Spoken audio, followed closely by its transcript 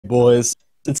boys.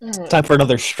 It's Alright. time for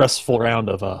another stressful round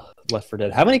of Left 4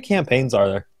 Dead. How many campaigns are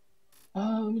there?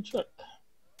 Let me check.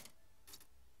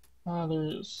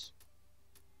 There's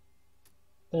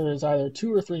either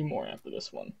 2 or 3 more after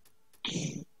this one.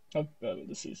 Of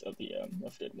the season of the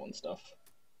Left 4 Dead 1 stuff.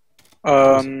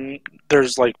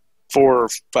 There's like 4 or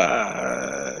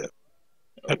 5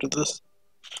 after this.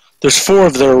 There's 4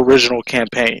 of their original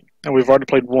campaign, and we've already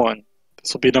played 1.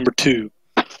 This will be number 2.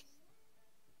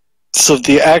 So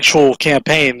the actual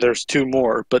campaign, there's 2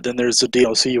 more, but then there's the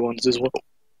DLC ones as well.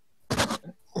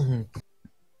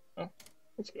 Oh,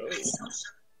 let's go.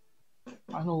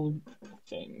 Final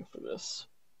thing for this.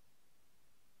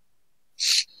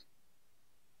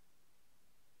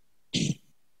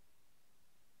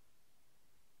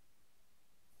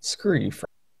 Screw you, Frank.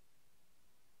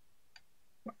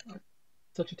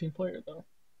 Such a team player, though.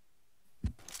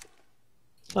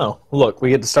 Oh, look, we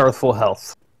get to start with full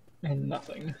health. And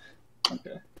nothing.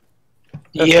 Okay.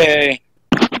 Yay!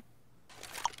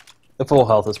 The full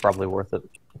health is probably worth it.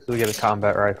 Because we get a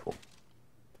combat rifle.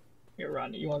 Here,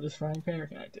 Rodney, you want this frying pan or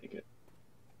can I take it?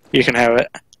 You can have it.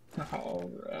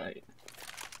 Alright.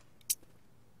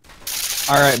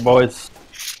 Alright, boys.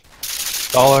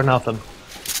 All or nothing.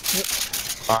 Yep.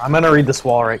 I'm gonna read this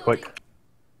wall right quick.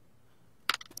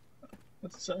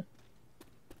 What's it say?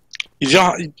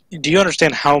 Do you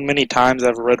understand how many times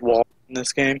I've read wall in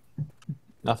this game?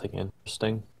 Nothing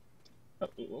interesting.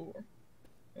 Oh.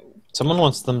 Someone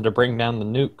wants them to bring down the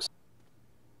nukes.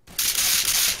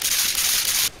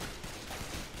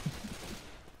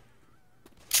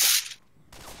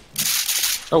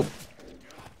 Oh.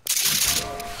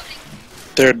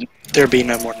 There be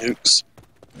no more nukes.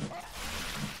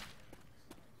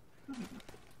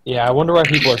 Yeah, I wonder why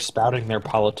people are spouting their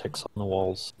politics on the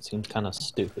walls. It seems kind of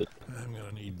stupid. I'm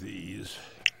gonna need these.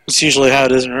 It's usually how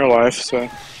it is in real life, so...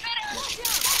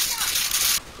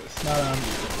 It's not on.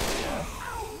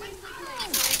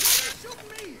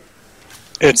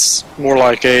 It's more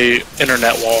like a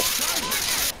internet wall.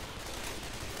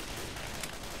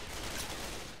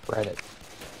 Reddit.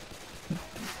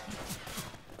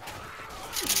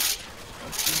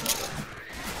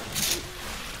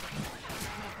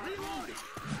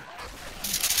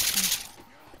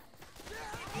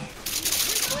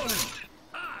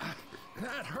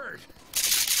 That hurt.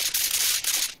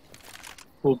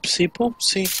 Whoopsie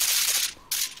poopsie.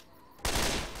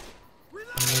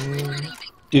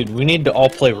 Dude, we need to all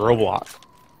play Roblox.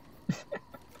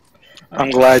 I'm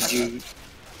glad you...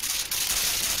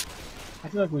 I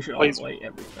feel like we should all Please. play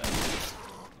everything.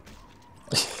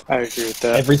 I agree with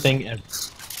that. Everything ever.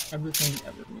 Everything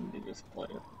ever. We need to just play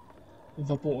it.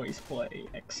 The boys play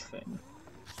X thing.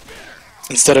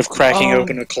 Instead of cracking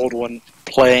open a cold one,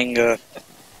 playing a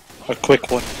quick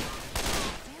one.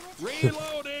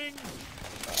 Reloading.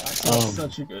 I saw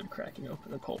such a good cracking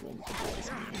open a cold one with the boys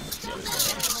meeting the other day.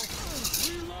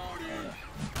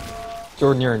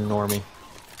 Jordan, you're a normie.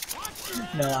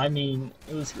 No, I mean,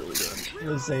 it was really good. It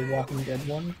was a Walking Dead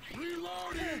one.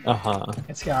 Uh-huh.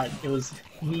 It was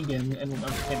Negan, and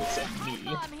it said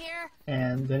me.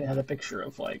 And then it had a picture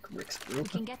of, like, Rick's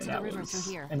group, and that was,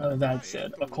 and under that it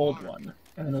said, a cold one.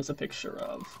 And then there was a picture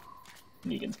of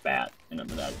Negan's bat, and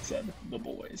under that it said, the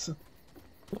boys.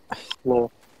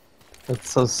 Lol.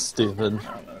 That's so stupid.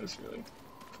 I don't know, it was really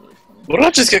funny. What did I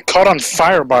just get caught on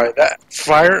fire by? That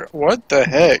fire? What the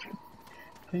heck? I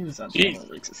think it was on Jeez.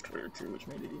 Rick's career, too, which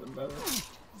made it even better.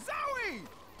 Zoe!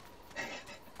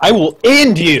 I will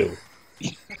end you!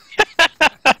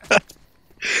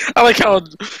 I like how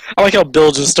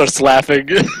Bill just starts laughing.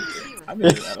 I've been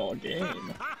doing that all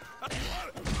game.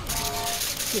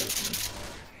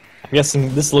 I'm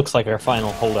guessing this looks like our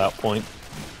final holdout point.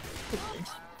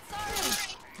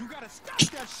 You gotta stop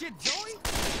that shit, Zoe!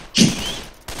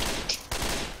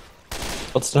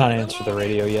 Let's not answer the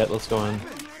radio yet. Let's go and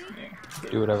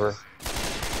do whatever.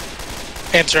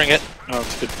 Answering it. Oh,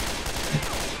 it's good.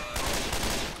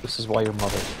 This is why your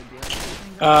mother.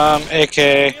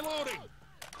 AK.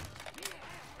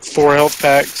 4 health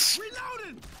packs.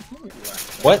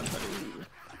 What?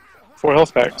 4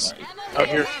 health packs. Out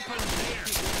here.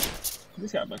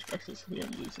 He's got a bunch of extras we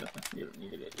haven't used yet. We haven't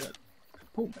needed it yet.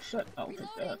 Oh, shit. I'll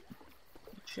take that.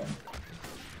 Shit.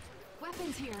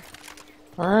 Weapons here.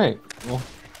 Alright. Well,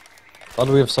 glad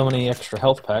we have so many extra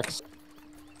health packs.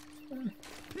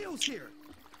 Bill's here.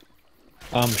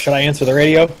 Should I answer the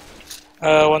radio?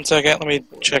 1 second. Let me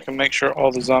check and make sure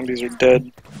all the zombies are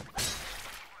dead.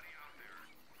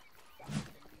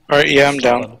 Alright, yeah, I'm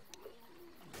down.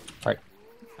 Alright.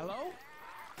 Hello?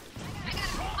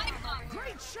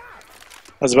 Great shot.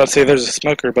 I was about to say there's a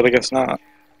smoker, but I guess not.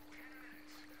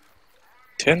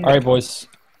 10? Alright, boys.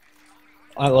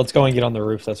 Let's go and get on the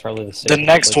roof. That's probably the The safest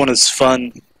next place. one is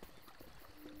fun.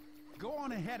 Go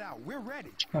on and head out. We're ready.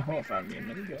 Oh, I found me a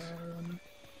minigun.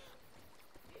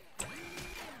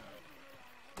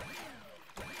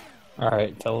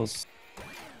 Alright, tell us.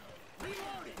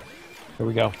 Here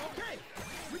we go. Okay,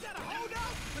 we gotta hold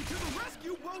out until the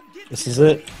rescue boat gets This is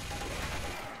it.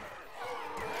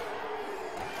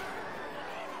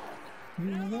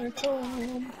 Here they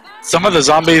come. Some of the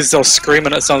zombies, they'll scream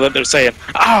and it sounds like they're saying,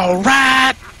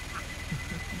 "Alright!"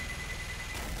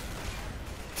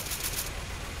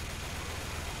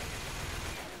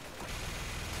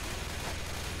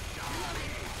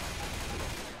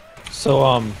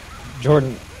 So,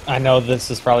 Jordan, I know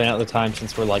this is probably not the time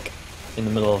since we're like in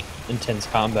the middle of intense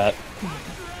combat,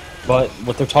 but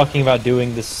what they're talking about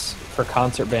doing this for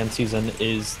concert band season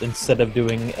is instead of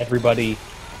doing everybody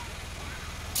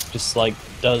just like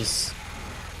does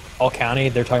all county,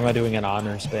 they're talking about doing an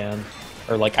honors band,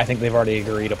 or like I think they've already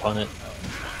agreed upon it.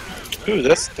 Ooh,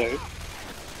 that's dope.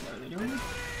 What are they doing?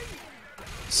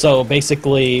 So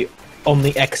basically,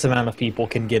 only X amount of people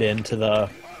can get into the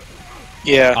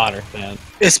Yeah. honors band.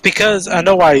 It's because, I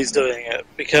know why he's doing it,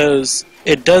 because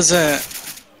it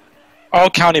doesn't, all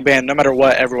county band, no matter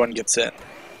what, everyone gets in.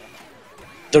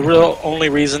 The real only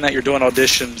reason that you're doing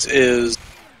auditions is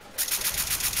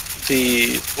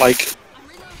the, like,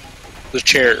 the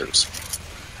chairs.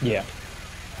 Yeah.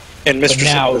 And Mr.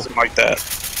 now- Sim doesn't like that.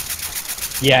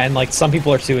 Yeah, and like some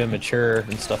people are too immature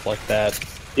and stuff like that.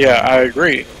 Yeah, I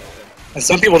agree. And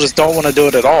some people just don't want to do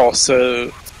it at all,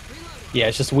 so Yeah,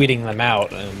 it's just weeding them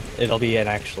out, and it'll be an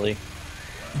actually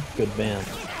good band.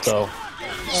 So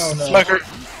Oh no. Smoker,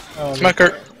 Oh, Smoker, I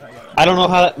got it. I don't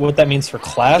know what that means for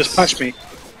class. just punch me.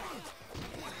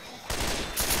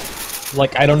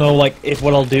 Like I don't know like if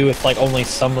what I'll do if like only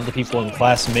some of the people in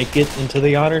class make it into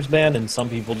the honors band and some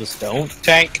people just don't.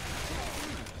 Tank.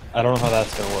 I don't know how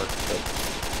that's gonna work. But...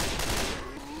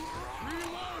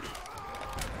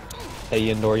 Hey,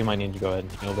 Indoor, you might need to go ahead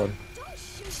and heal, bud.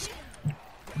 Yeah,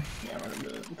 I'm gonna do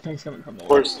it. The tank's coming from the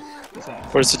Where's- left. He's on-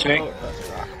 where's the tank? Oh, across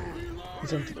the rock.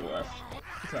 He's in to the left.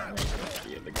 He's not right.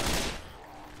 Yeah, the gun.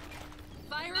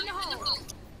 Fire in the hole.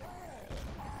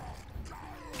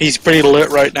 He's pretty lit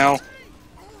right now. I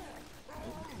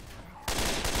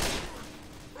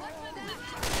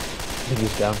think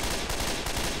he's down.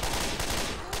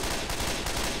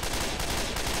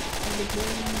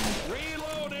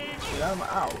 Get out of my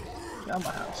house. Get out of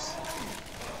my house.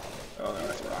 Oh, no,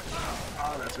 that's a rock.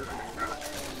 Oh, that's a rock.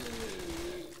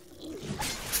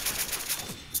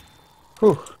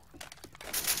 Whew.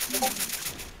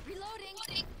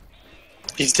 Reloading.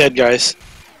 He's dead, guys.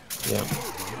 Yeah.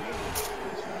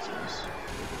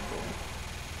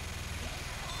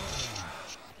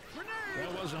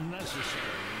 That was unnecessary.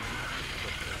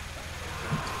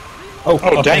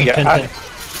 Oh, dang it. pin.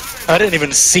 I didn't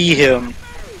even see him.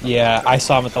 Yeah, I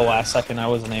saw him at the last second. I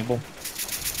wasn't able.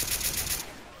 Let's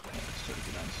try to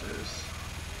get downstairs.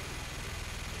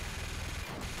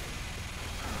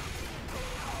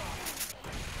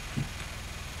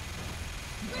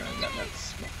 Yeah,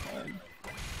 that's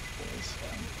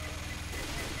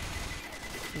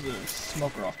there's a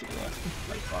smoker off to the left,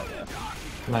 like far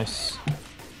left. Nice.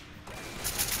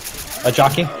 A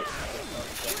jockey.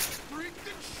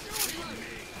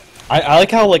 I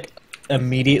like how like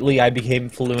immediately I became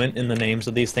fluent in the names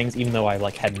of these things, even though I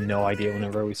like had no idea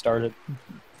whenever we started.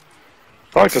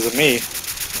 Probably because of me.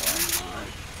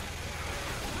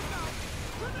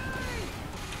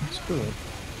 Screw it.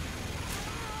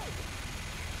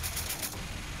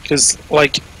 Because,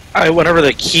 like, whenever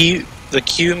the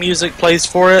cue music plays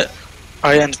for it,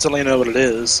 I instantly know what it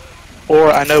is. Or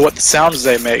I know what the sounds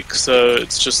they make, so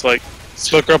it's just like,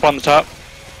 smoker up on the top.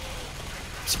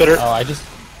 Spitter. Oh,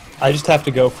 I just have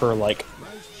to go for like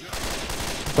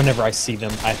whenever I see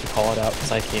them, I have to call it out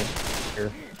because I can't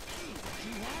hear.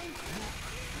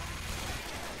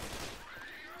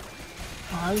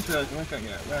 Oh, I just realized we're not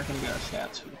gonna get our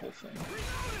stats for the whole thing.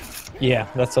 Yeah,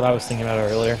 that's what I was thinking about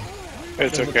earlier.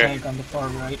 It's There's a okay. tank on the far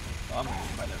right. I'm gonna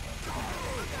by there.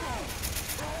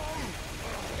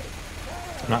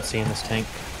 I'm not seeing this tank.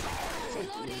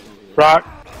 Rock.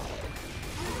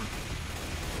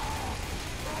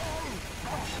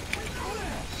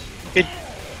 Good.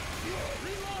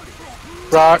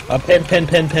 Rock. Pin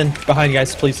behind you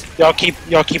guys, please. Y'all keep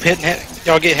hitting it.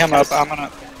 Y'all get him up. I'm gonna.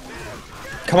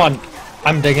 Come on,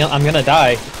 I'm gonna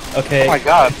die. Okay. Oh my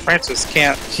God, Francis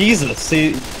can't. Jesus,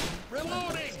 see,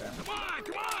 Reloading! Come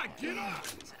on, get up!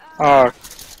 Oh,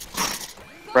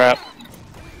 crap.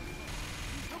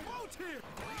 The boat's here!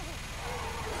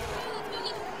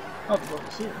 Oh, the boat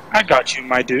is here. I got you,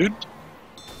 my dude.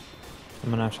 I'm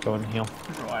gonna have to go and heal.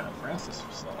 I relied on Francis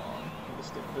for so long. He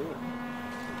just didn't do it.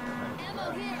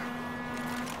 Ammo here.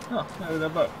 Oh, no,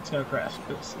 that boat. It's gonna crash.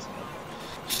 This is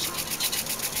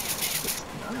It's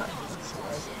not. That's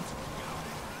surprising.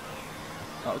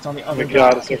 Oh, it's on the Oh other my god,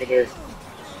 dock. it's over there.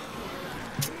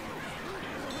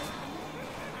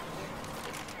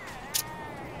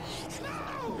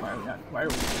 Why are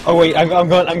we? Oh wait, I'm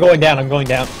going down. I'm going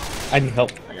down. I need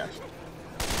help. I got you.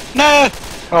 Nah!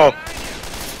 Oh.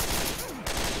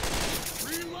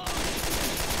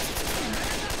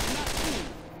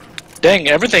 Dang,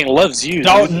 everything loves you.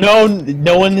 No, dude.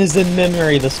 no one is in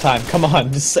memory this time. Come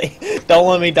on, just say, don't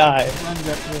let me die. Run,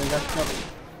 Geoffrey. I got covered.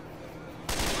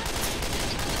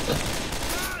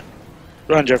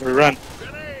 Run, Geoffrey, run.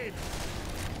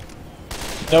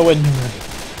 No one memory.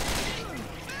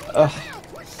 Ugh.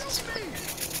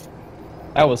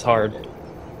 That was hard.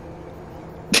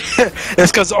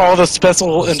 It's because all the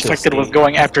special Just infected was escape.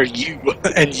 going after you,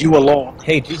 and you alone.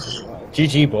 Hey,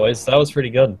 GG boys, that was pretty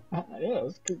good. Yeah, it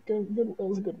was good. It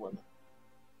was a good one.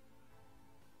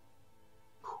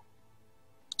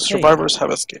 Survivors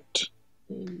have escaped.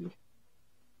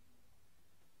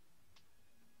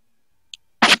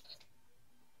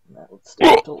 That would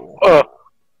stay till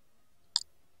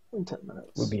in 10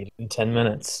 minutes. We'll be in 10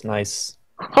 minutes. Nice.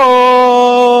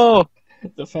 Oh!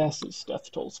 The fastest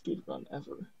death toll speedrun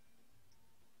ever.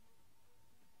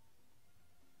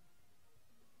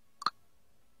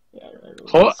 Yeah, I really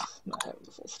Oh. was not having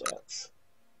the full stats.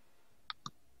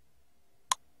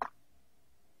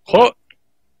 Oh!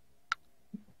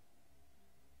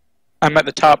 I'm at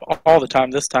the top all the time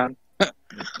this time.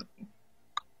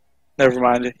 Never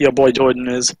mind. Your boy Jordan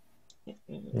is.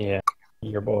 Yeah,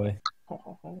 your boy.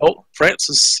 Oh,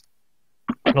 Francis.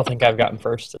 I don't think I've gotten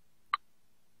first.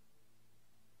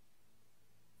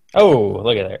 Oh,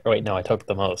 look at that. Wait, no, I took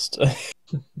the most.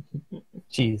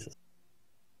 Jesus.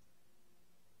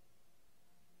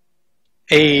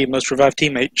 Hey, most revived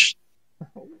teammates.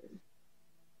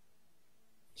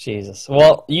 Jesus.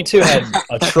 Well, you two had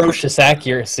atrocious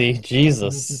accuracy.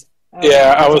 Jesus.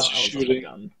 Yeah, I was on the shooting.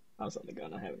 gun. I was on the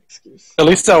gun. I have an excuse. At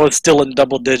least I was still in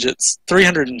double digits.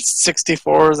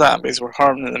 364 zombies were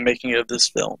harmed in the making of this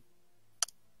film.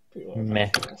 People are Meh.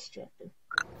 about the last chapter.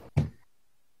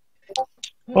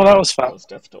 Well, that was fun. That was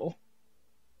death toll.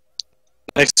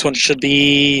 Next one should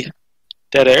be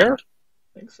Dead Air.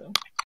 I think so.